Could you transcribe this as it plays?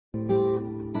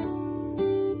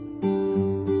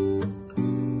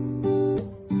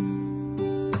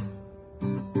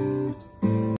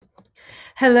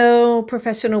Hello,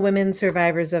 professional women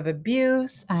survivors of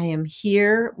abuse. I am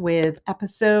here with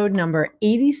episode number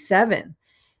 87.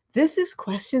 This is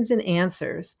questions and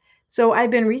answers. So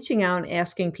I've been reaching out and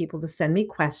asking people to send me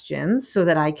questions so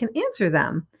that I can answer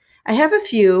them. I have a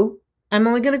few. I'm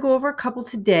only going to go over a couple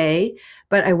today,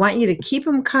 but I want you to keep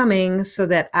them coming so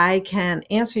that I can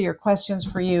answer your questions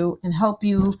for you and help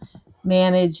you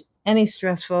manage any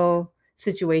stressful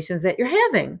situations that you're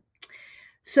having.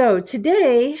 So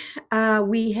today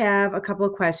we have a couple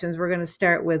of questions. We're going to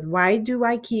start with, why do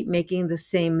I keep making the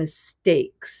same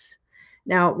mistakes?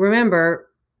 Now, remember,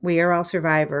 we are all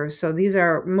survivors. So these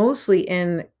are mostly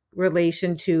in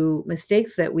relation to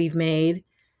mistakes that we've made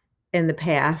in the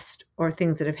past or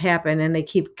things that have happened, and they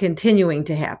keep continuing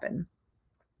to happen.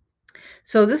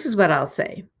 So this is what I'll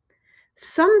say.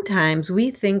 Sometimes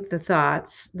we think the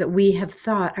thoughts that we have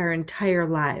thought our entire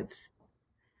lives.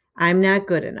 I'm not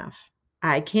good enough.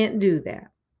 I can't do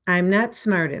that. I'm not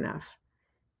smart enough.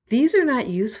 These are not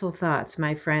useful thoughts,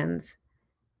 my friends.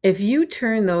 If you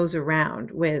turn those around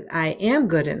with, I am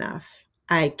good enough,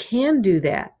 I can do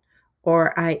that,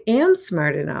 or I am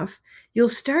smart enough, you'll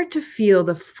start to feel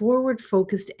the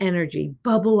forward-focused energy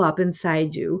bubble up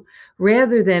inside you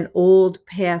rather than old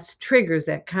past triggers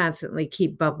that constantly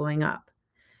keep bubbling up.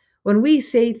 When we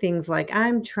say things like,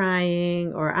 I'm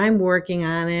trying or I'm working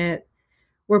on it,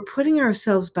 we're putting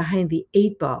ourselves behind the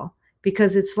 8 ball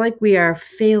because it's like we are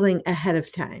failing ahead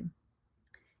of time.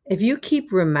 If you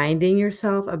keep reminding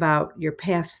yourself about your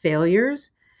past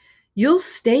failures, you'll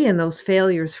stay in those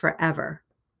failures forever.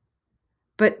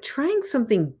 But trying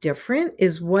something different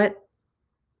is what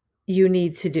you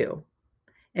need to do.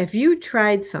 If you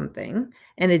tried something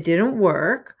and it didn't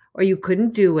work or you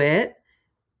couldn't do it,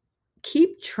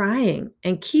 keep trying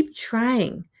and keep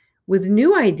trying with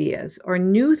new ideas or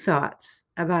new thoughts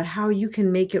about how you can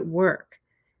make it work.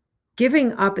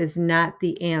 Giving up is not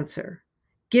the answer.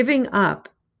 Giving up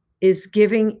is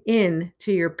giving in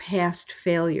to your past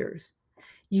failures.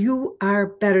 You are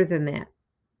better than that.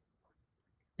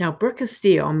 Now, Brooke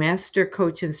Castillo, master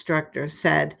coach instructor,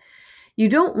 said, you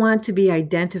don't want to be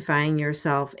identifying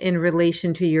yourself in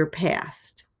relation to your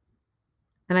past.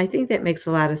 And I think that makes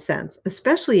a lot of sense,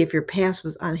 especially if your past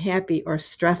was unhappy or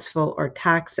stressful or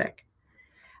toxic.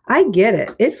 I get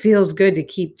it. It feels good to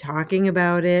keep talking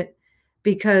about it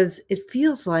because it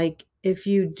feels like if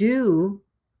you do,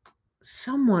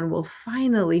 someone will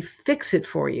finally fix it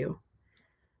for you.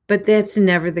 But that's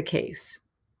never the case.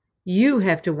 You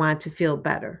have to want to feel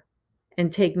better and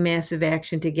take massive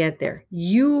action to get there.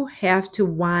 You have to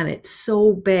want it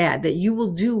so bad that you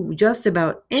will do just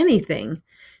about anything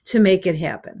to make it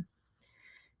happen.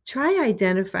 Try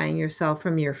identifying yourself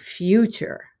from your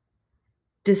future.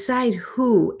 Decide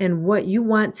who and what you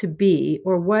want to be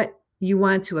or what you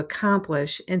want to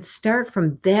accomplish and start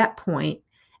from that point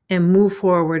and move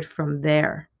forward from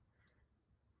there.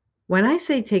 When I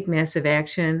say take massive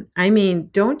action, I mean,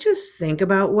 don't just think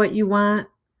about what you want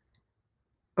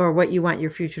or what you want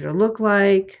your future to look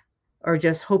like or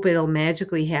just hope it'll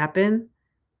magically happen,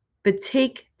 but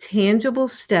take tangible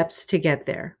steps to get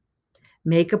there.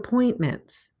 Make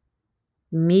appointments.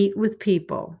 Meet with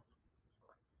people.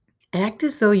 Act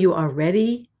as though you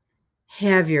already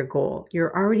have your goal.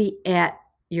 You're already at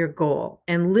your goal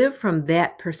and live from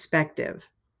that perspective.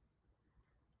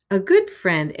 A good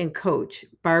friend and coach,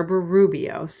 Barbara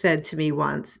Rubio, said to me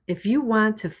once, if you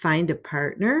want to find a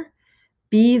partner,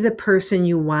 be the person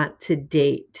you want to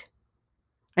date.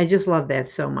 I just love that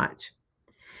so much.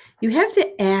 You have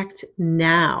to act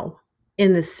now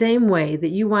in the same way that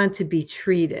you want to be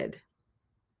treated.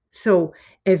 So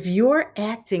if you're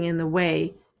acting in the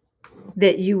way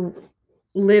that you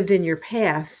lived in your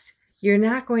past, you're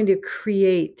not going to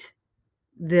create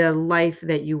the life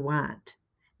that you want.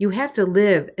 You have to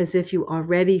live as if you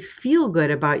already feel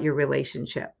good about your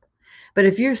relationship. But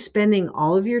if you're spending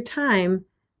all of your time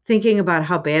thinking about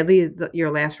how badly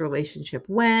your last relationship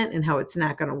went and how it's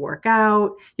not going to work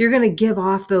out, you're going to give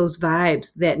off those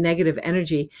vibes, that negative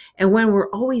energy. And when we're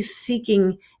always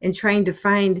seeking and trying to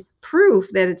find proof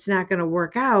that it's not going to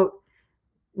work out,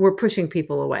 we're pushing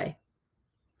people away.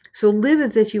 So live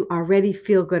as if you already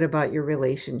feel good about your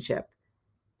relationship.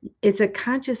 It's a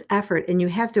conscious effort and you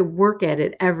have to work at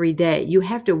it every day. You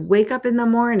have to wake up in the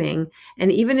morning,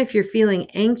 and even if you're feeling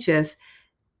anxious,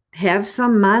 have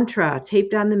some mantra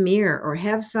taped on the mirror or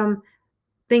have something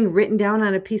written down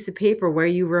on a piece of paper where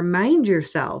you remind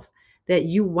yourself that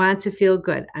you want to feel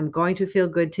good. I'm going to feel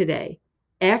good today.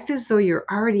 Act as though you're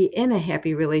already in a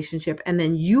happy relationship, and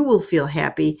then you will feel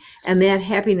happy, and that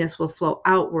happiness will flow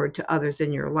outward to others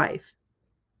in your life.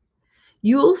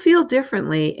 You'll feel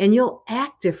differently and you'll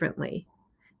act differently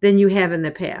than you have in the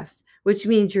past. which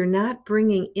means you're not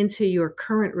bringing into your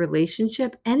current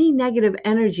relationship any negative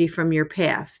energy from your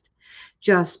past,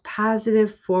 just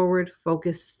positive, forward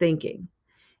focused thinking.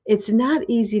 It's not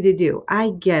easy to do.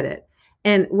 I get it.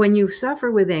 And when you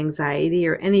suffer with anxiety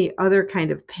or any other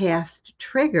kind of past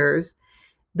triggers,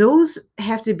 those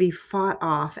have to be fought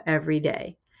off every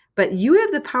day. But you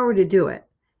have the power to do it.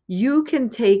 You can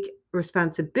take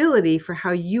responsibility for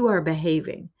how you are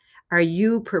behaving. Are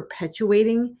you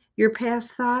perpetuating your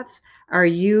past thoughts? Are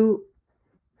you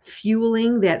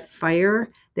fueling that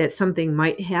fire that something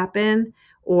might happen,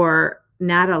 or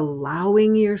not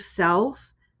allowing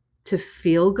yourself to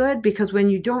feel good? Because when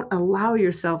you don't allow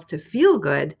yourself to feel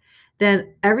good,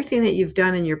 then everything that you've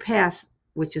done in your past,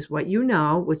 which is what you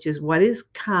know, which is what is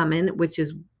common, which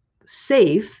is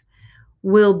safe,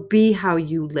 will be how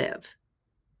you live.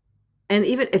 And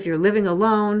even if you're living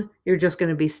alone, you're just going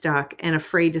to be stuck and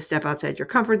afraid to step outside your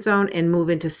comfort zone and move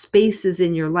into spaces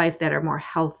in your life that are more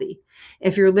healthy.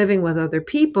 If you're living with other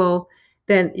people,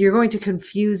 then you're going to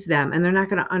confuse them and they're not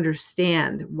going to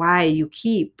understand why you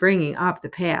keep bringing up the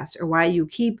past, or why you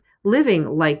keep living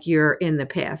like you're in the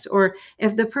past. Or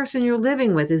if the person you're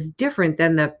living with is different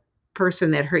than the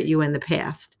person that hurt you in the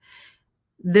past,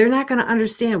 they're not going to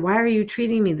understand, why are you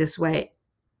treating me this way?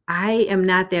 I am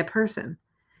not that person.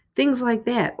 Things like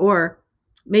that. Or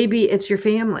maybe it's your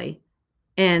family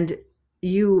and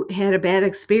you had a bad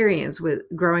experience with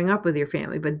growing up with your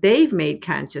family, but they've made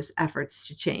conscious efforts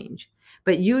to change.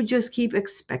 But you just keep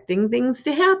expecting things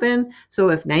to happen. So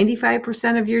if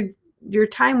 95% of your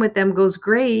time with them goes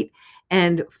great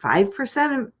and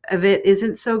 5% of it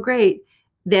isn't so great,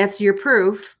 that's your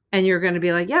proof. And you're going to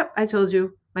be like, yep, I told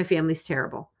you my family's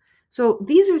terrible. So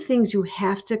these are things you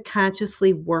have to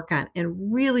consciously work on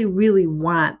and really, really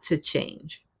want to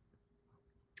change.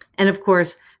 And of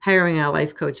course, hiring a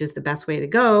life coach is the best way to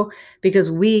go,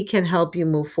 because we can help you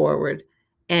move forward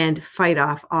and fight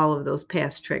off all of those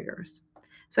past triggers.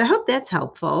 So I hope that's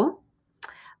helpful.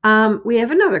 We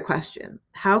have another question.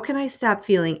 How can I stop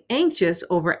feeling anxious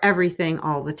over everything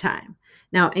all the time?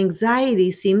 Now,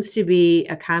 anxiety seems to be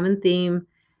a common theme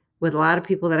with a lot of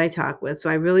people that I talk with. So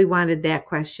I really wanted that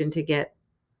question to get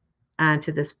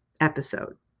onto this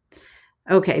episode.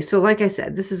 Okay, so like I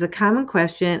said, this is a common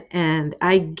question, and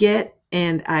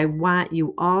I want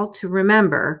you all to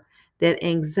remember that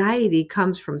anxiety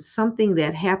comes from something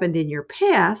that happened in your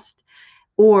past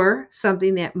or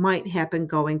something that might happen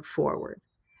going forward.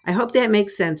 I hope that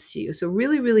makes sense to you. So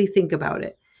really, really think about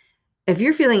it. If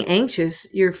you're feeling anxious,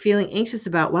 you're feeling anxious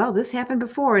about, well, this happened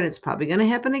before and it's probably going to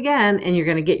happen again, and you're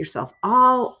going to get yourself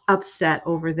all upset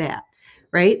over that,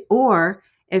 right? Or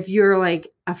if you're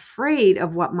like afraid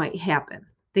of what might happen,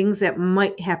 things that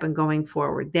might happen going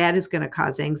forward, that is going to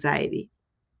cause anxiety.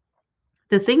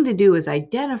 The thing to do is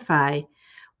identify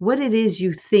what it is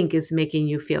you think is making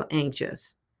you feel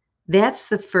anxious. That's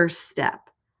the first step.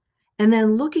 And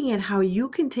then looking at how you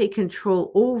can take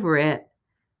control over it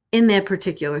in that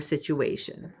particular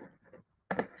situation.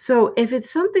 So if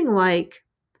it's something like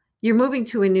you're moving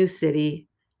to a new city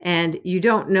and you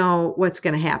don't know what's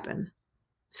going to happen.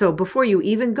 So before you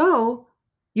even go,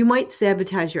 you might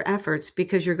sabotage your efforts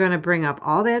because you're going to bring up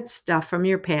all that stuff from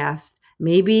your past.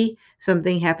 Maybe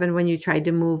something happened when you tried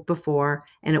to move before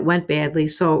and it went badly.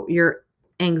 So your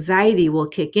anxiety will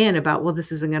kick in about, well,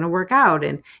 this isn't going to work out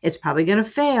and it's probably going to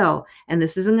fail and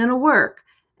this isn't going to work.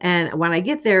 And when I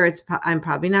get there, I'm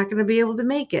probably not going to be able to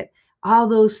make it. All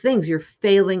those things, you're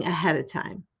failing ahead of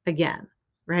time again,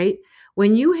 right?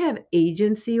 When you have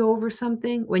agency over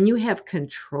something, when you have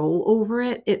control over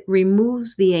it, it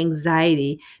removes the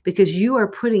anxiety because you are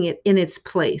putting it in its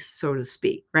place, so to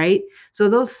speak, right? So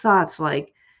those thoughts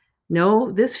like,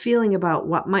 no, this feeling about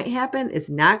what might happen is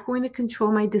not going to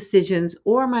control my decisions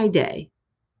or my day.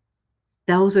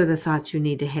 Those are the thoughts you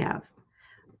need to have.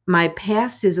 My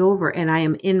past is over and I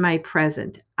am in my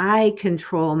present. I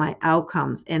control my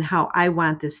outcomes and how I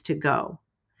want this to go.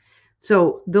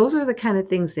 So those are the kind of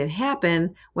things that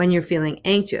happen when you're feeling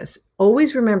anxious.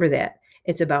 Always remember that.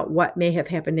 It's about what may have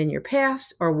happened in your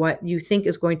past or what you think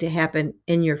is going to happen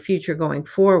in your future going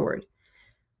forward.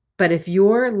 But if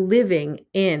you're living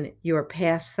in your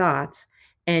past thoughts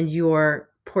and you're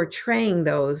portraying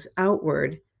those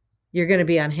outward, you're going to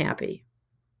be unhappy,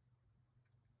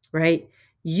 right?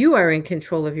 You are in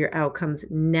control of your outcomes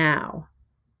now.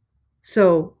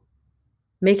 So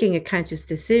making a conscious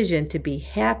decision to be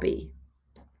happy,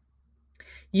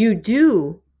 you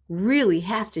do really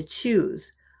have to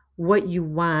choose what you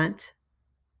want.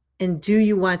 And do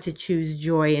you want to choose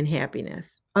joy and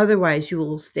happiness? Otherwise, you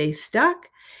will stay stuck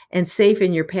and safe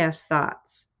in your past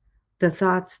thoughts, the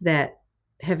thoughts that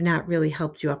have not really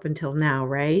helped you up until now,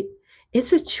 right?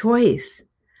 It's a choice.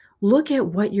 Look at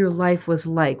what your life was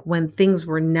like when things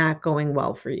were not going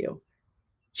well for you.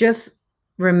 Just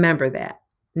remember that.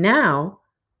 Now,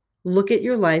 look at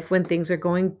your life when things are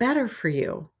going better for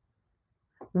you.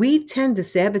 We tend to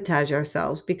sabotage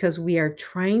ourselves because we are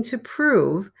trying to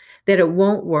prove that it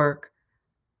won't work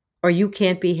or you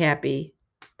can't be happy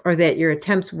or that your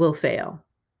attempts will fail.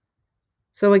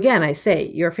 So again, I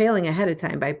say you're failing ahead of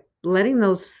time by letting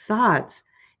those thoughts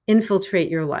infiltrate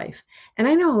your life. And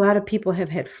I know a lot of people have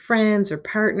had friends or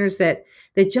partners that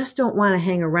they just don't want to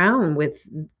hang around with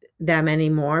them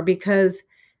anymore because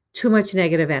too much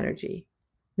negative energy.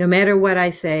 No matter what I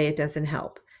say, it doesn't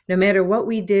help. No matter what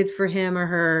we did for him or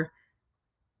her,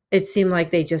 it seemed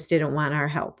like they just didn't want our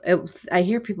help. I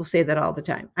hear people say that all the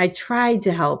time. I tried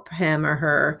to help him or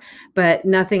her, but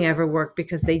nothing ever worked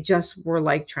because they just were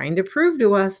like trying to prove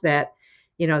to us that,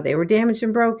 they were damaged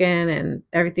and broken and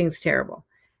everything's terrible.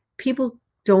 People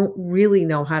don't really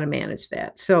know how to manage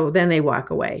that. So then they walk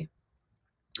away.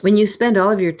 When you spend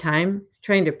all of your time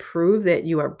trying to prove that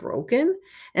you are broken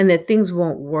and that things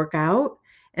won't work out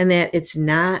and that it's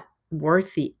not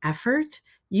worth the effort,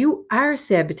 you are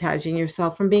sabotaging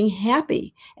yourself from being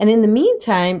happy. And in the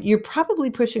meantime, you're probably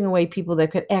pushing away people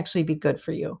that could actually be good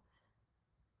for you.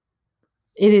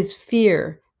 It is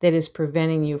fear that is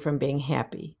preventing you from being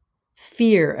happy.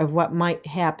 Fear of what might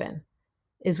happen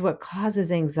is what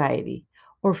causes anxiety,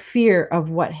 or fear of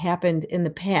what happened in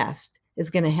the past is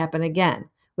going to happen again,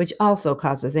 which also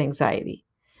causes anxiety.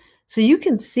 So you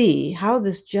can see how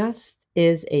this just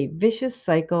is a vicious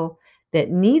cycle that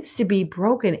needs to be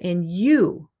broken, and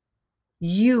you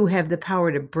have the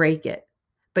power to break it.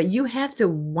 But you have to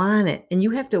want it, and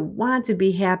you have to want to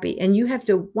be happy, and you have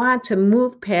to want to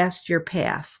move past your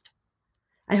past.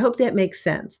 I hope that makes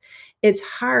sense. It's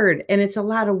hard and it's a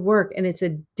lot of work and it's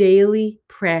a daily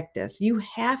practice. You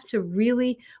have to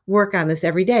really work on this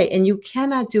every day, and you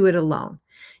cannot do it alone.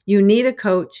 You need a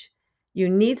coach. You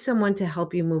need someone to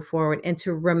help you move forward and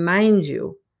to remind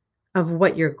you of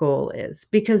what your goal is,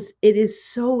 because it is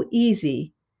so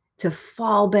easy to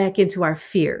fall back into our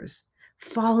fears,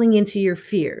 falling into your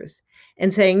fears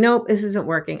and saying, nope, this isn't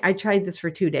working. I tried this for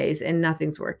 2 days and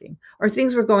nothing's working. Or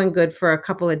things were going good for a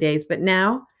couple of days, but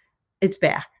now it's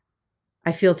back.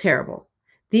 I feel terrible.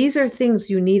 These are things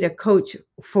you need a coach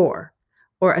for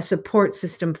or a support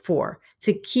system for,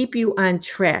 to keep you on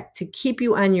track, to keep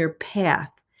you on your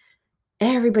path.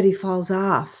 Everybody falls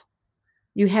off.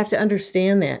 You have to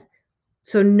understand that.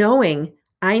 So knowing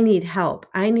I need help,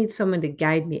 I need someone to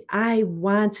guide me. I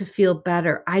want to feel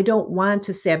better. I don't want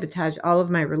to sabotage all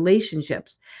of my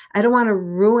relationships. I don't want to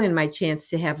ruin my chance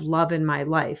to have love in my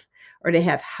life, or to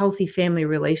have healthy family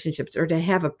relationships, or to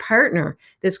have a partner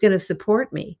that's going to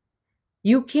support me.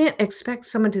 You can't expect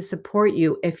someone to support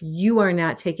you if you are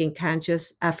not taking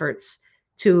conscious efforts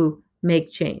to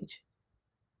make change.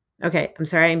 Okay, I'm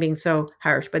sorry I'm being so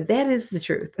harsh, but that is the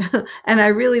truth. And I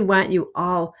really want you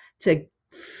all to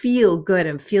feel good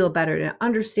and feel better, to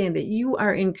understand that you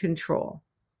are in control.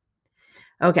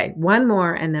 Okay, one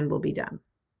more and then we'll be done.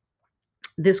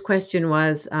 This question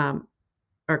was,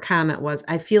 or comment was,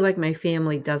 I feel like my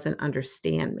family doesn't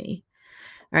understand me.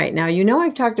 All right, now,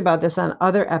 I've talked about this on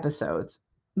other episodes,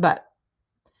 but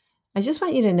I just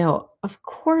want you to know, of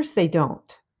course they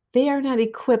don't. They are not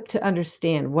equipped to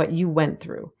understand what you went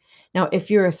through. Now, if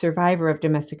you're a survivor of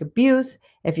domestic abuse,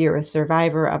 if you're a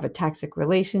survivor of a toxic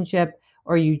relationship,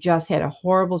 or you just had a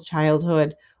horrible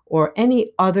childhood, or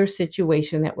any other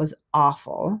situation that was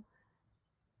awful,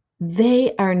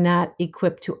 they are not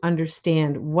equipped to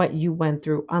understand what you went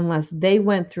through unless they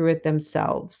went through it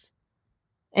themselves.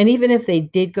 And even if they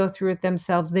did go through it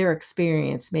themselves, their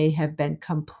experience may have been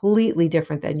completely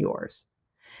different than yours.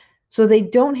 So they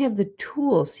don't have the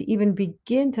tools to even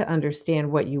begin to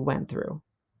understand what you went through.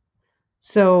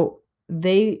 So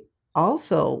they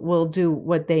also will do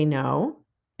what they know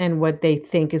and what they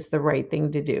think is the right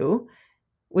thing to do,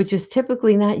 which is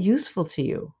typically not useful to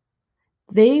you.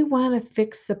 They want to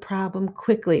fix the problem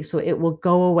quickly so it will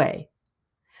go away,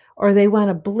 or they want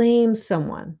to blame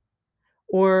someone,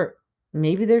 or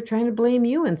maybe they're trying to blame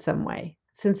you in some way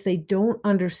since they don't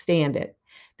understand it.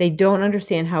 They don't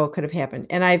understand how it could have happened.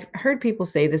 And I've heard people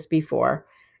say this before,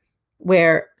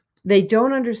 where they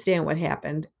don't understand what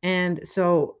happened. And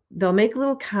so they'll make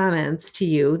little comments to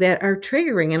you that are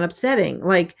triggering and upsetting.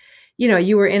 Like,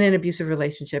 you were in an abusive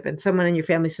relationship and someone in your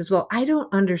family says, well, I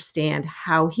don't understand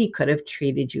how he could have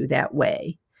treated you that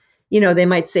way. They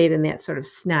might say it in that sort of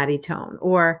snotty tone,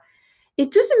 or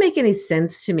it doesn't make any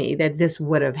sense to me that this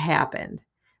would have happened.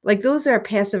 Like, those are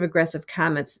passive aggressive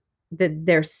comments that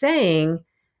they're saying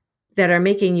that are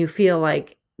making you feel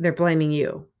like they're blaming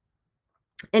you.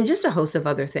 and just a host of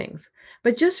other things.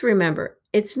 But just remember,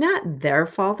 it's not their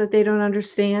fault that they don't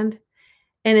understand,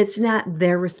 and it's not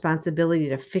their responsibility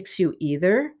to fix you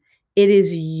either. It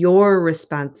is your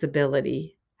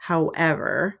responsibility,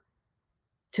 however,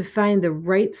 to find the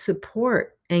right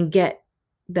support and get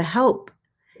the help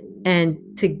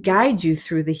and to guide you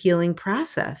through the healing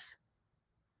process.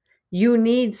 You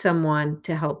need someone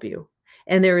to help you,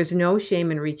 and there is no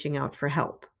shame in reaching out for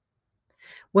help.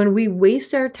 When we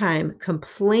waste our time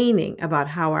complaining about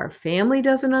how our family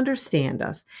doesn't understand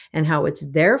us and how it's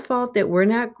their fault that we're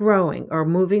not growing or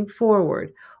moving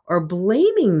forward, or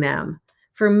blaming them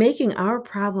for making our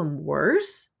problem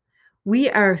worse, we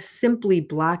are simply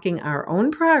blocking our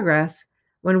own progress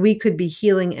when we could be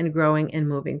healing and growing and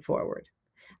moving forward.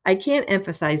 I can't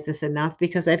emphasize this enough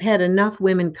because I've had enough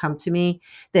women come to me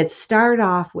that start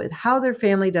off with how their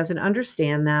family doesn't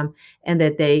understand them and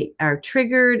that they are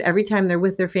triggered every time they're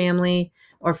with their family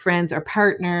or friends or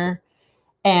partner,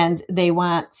 and they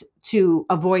want to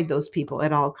avoid those people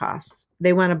at all costs.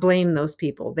 They want to blame those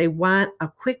people. They want a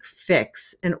quick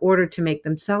fix in order to make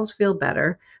themselves feel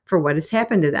better for what has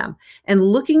happened to them. And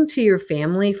looking to your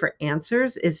family for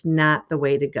answers is not the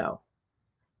way to go.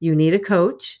 You need a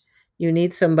coach. You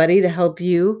need somebody to help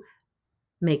you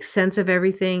make sense of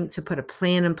everything, to put a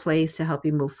plan in place to help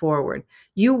you move forward.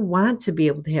 You want to be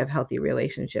able to have healthy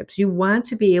relationships. You want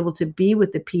to be able to be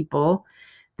with the people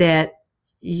that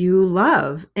you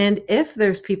love. And if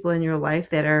there's people in your life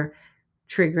that are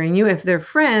triggering you, if they're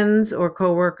friends or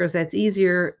coworkers, that's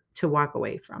easier to walk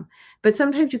away from. But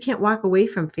sometimes you can't walk away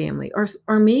from family,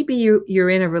 or maybe you're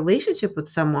in a relationship with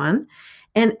someone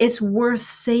and it's worth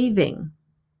saving,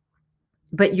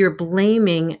 but you're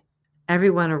blaming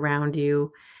everyone around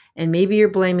you, and maybe you're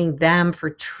blaming them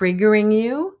for triggering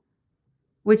you,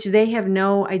 which they have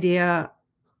no idea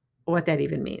what that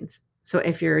even means. So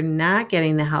if you're not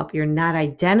getting the help, you're not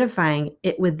identifying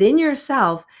it within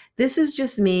yourself, this is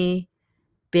just me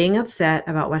being upset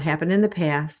about what happened in the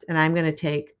past, and I'm going to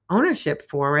take ownership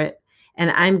for it,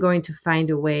 and I'm going to find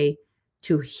a way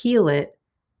to heal it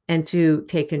and to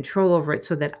take control over it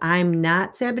so that I'm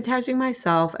not sabotaging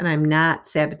myself and I'm not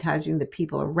sabotaging the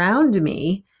people around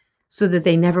me so that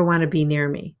they never want to be near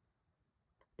me.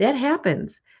 That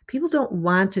happens. People don't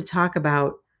want to talk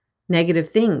about negative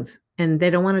things, and they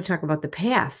don't want to talk about the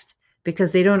past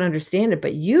because they don't understand it.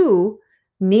 But you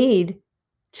need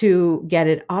to get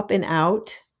it up and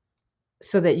out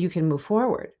so that you can move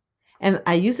forward. And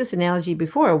I used this analogy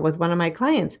before with one of my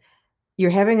clients.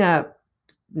 You're having a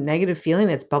negative feeling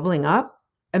that's bubbling up.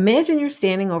 Imagine you're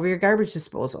standing over your garbage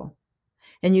disposal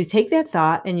and you take that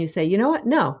thought and you say, you know what?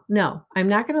 No, I'm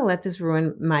not going to let this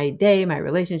ruin my day, my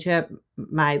relationship,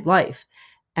 my life.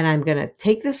 And I'm going to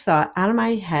take this thought out of my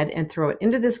head and throw it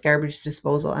into this garbage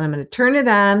disposal. And I'm going to turn it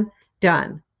on.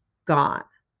 Done. Gone.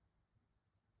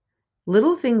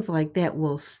 Little things like that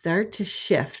will start to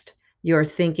shift your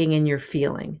thinking and your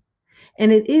feeling.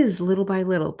 And it is little by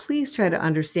little. Please try to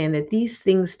understand that these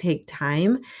things take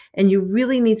time and you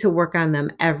really need to work on them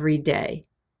every day.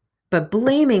 But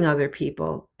blaming other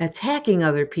people, attacking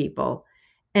other people,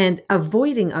 and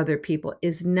avoiding other people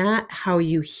is not how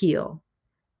you heal.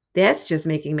 That's just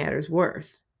making matters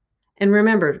worse. And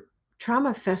remember,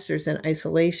 trauma festers in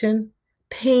isolation.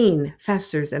 Pain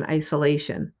festers in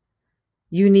isolation.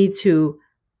 You need to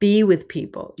be with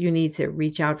people. You need to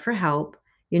reach out for help.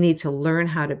 You need to learn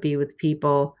how to be with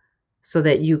people so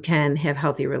that you can have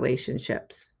healthy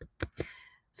relationships.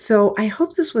 So I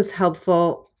hope this was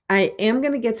helpful. I am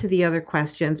going to get to the other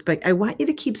questions, but I want you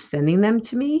to keep sending them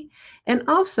to me. And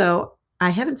also, I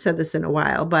haven't said this in a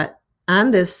while, but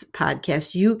on this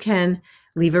podcast, you can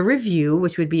leave a review,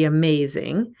 which would be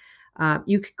amazing.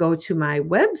 You could go to my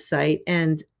website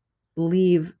and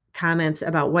leave comments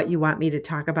about what you want me to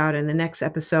talk about in the next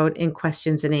episode in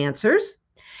questions and answers.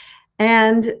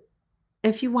 And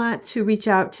if you want to reach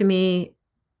out to me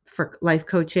for life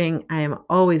coaching, I am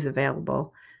always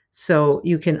available. So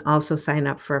you can also sign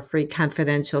up for a free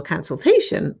confidential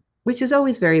consultation, which is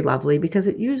always very lovely because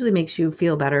it usually makes you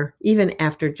feel better, even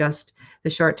after just the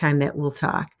short time that we'll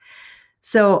talk.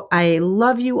 So I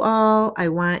love you all. I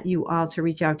want you all to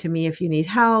reach out to me if you need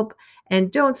help,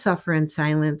 and don't suffer in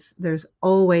silence. There's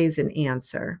always an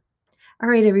answer. All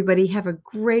right, everybody, have a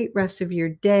great rest of your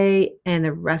day and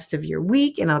the rest of your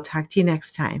week, and I'll talk to you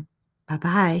next time.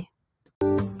 Bye-bye.